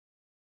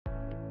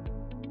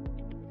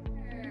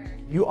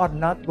You are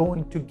not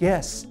going to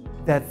guess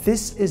that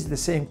this is the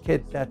same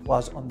kid that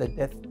was on the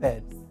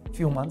deathbed a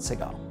few months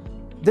ago.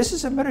 This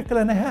is a miracle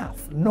and a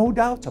half, no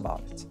doubt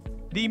about it.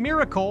 The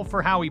miracle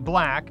for Howie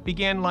Black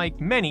began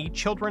like many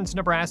children's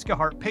Nebraska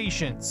heart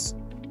patients,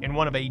 in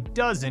one of a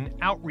dozen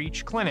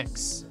outreach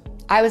clinics.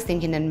 I was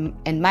thinking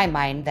in my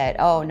mind that,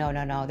 oh,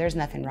 no, there's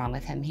nothing wrong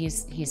with him.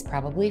 He's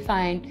probably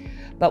fine,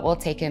 but we'll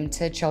take him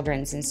to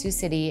Children's in Sioux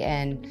City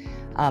and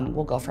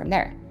we'll go from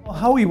there.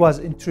 Howie was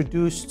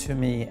introduced to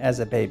me as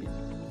a baby.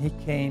 He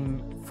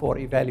came for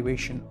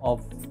evaluation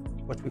of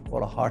what we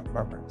call a heart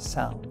murmur,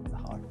 sound in the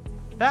heart.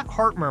 That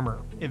heart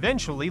murmur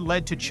eventually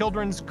led to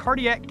Children's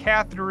Cardiac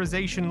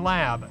Catheterization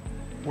Lab,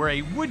 where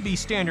a would-be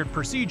standard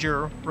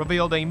procedure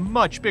revealed a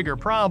much bigger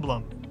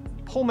problem: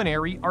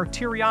 pulmonary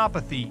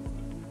arteriopathy.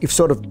 If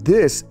sort of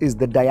this is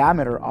the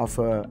diameter of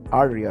an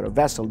artery or a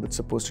vessel that's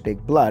supposed to take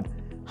blood,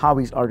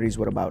 Howie's arteries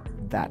were about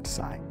that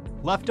size.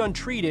 Left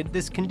untreated,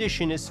 this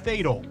condition is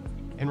fatal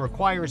and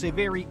requires a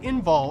very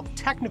involved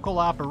technical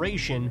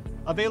operation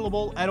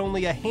available at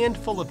only a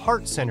handful of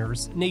heart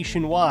centers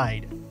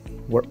nationwide.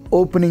 We're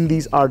opening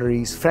these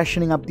arteries,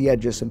 freshening up the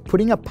edges, and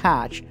putting a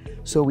patch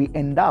so we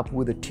end up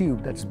with a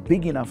tube that's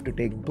big enough to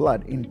take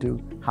blood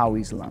into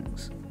Howie's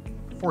lungs.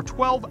 For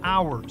 12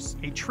 hours,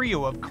 a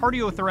trio of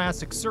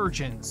cardiothoracic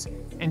surgeons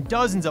and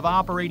dozens of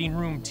operating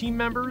room team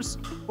members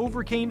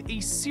overcame a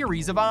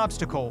series of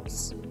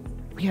obstacles.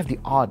 We have the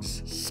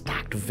odds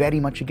stacked very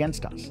much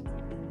against us.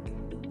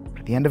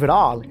 At the end of it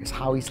all is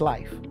Howie's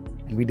life,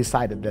 and we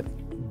decided that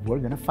we're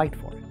going to fight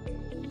for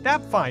it.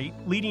 That fight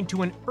leading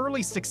to an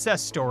early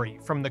success story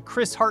from the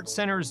Criss Heart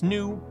Center's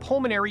new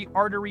pulmonary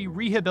artery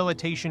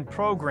rehabilitation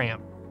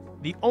program,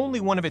 the only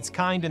one of its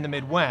kind in the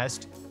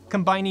Midwest,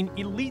 combining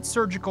elite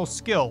surgical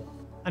skill,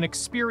 an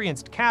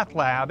experienced cath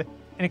lab,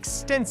 and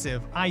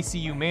extensive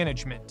ICU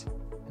management.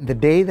 The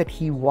day that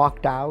he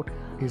walked out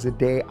is a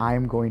day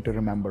I'm going to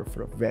remember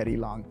for a very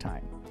long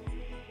time,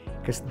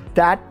 because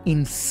that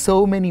in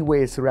so many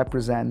ways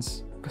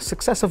represents the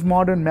success of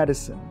modern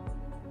medicine,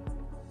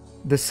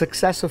 the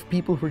success of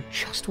people who are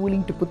just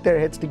willing to put their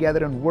heads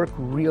together and work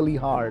really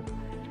hard,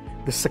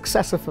 the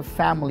success of a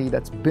family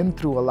that's been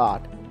through a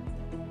lot,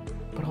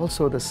 but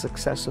also the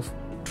success of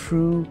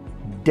true,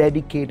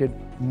 dedicated,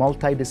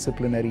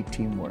 multidisciplinary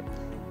teamwork.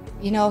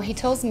 You know, he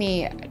tells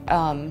me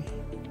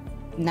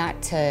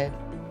not to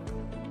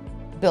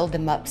build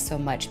him up so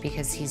much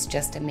because he's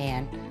just a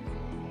man,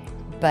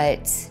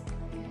 but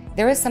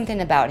there was something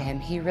about him.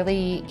 He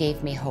really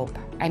gave me hope.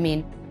 I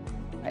mean,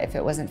 if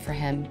it wasn't for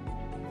him,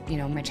 you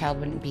know, my child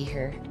wouldn't be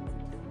here.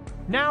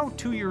 Now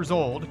 2 years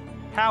old,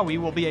 Howie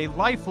will be a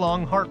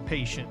lifelong heart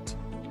patient,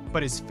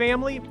 but his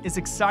family is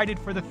excited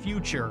for the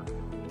future,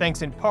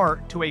 thanks in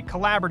part to a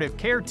collaborative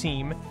care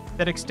team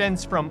that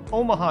extends from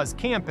Omaha's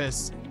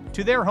campus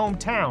to their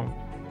hometown,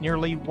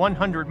 nearly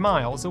 100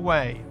 miles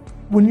away.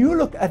 When you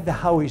look at the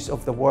Howies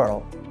of the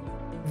world,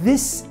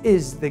 this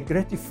is the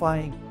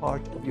gratifying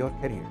part of your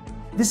career.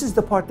 This is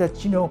the part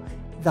that, you know,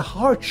 the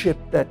hardship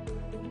that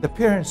the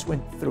parents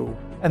went through,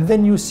 and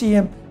then you see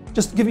him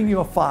just giving you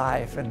a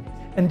 5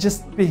 and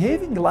just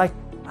behaving like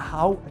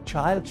how a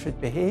child should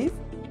behave.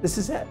 This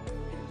is it.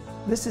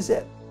 This is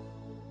it.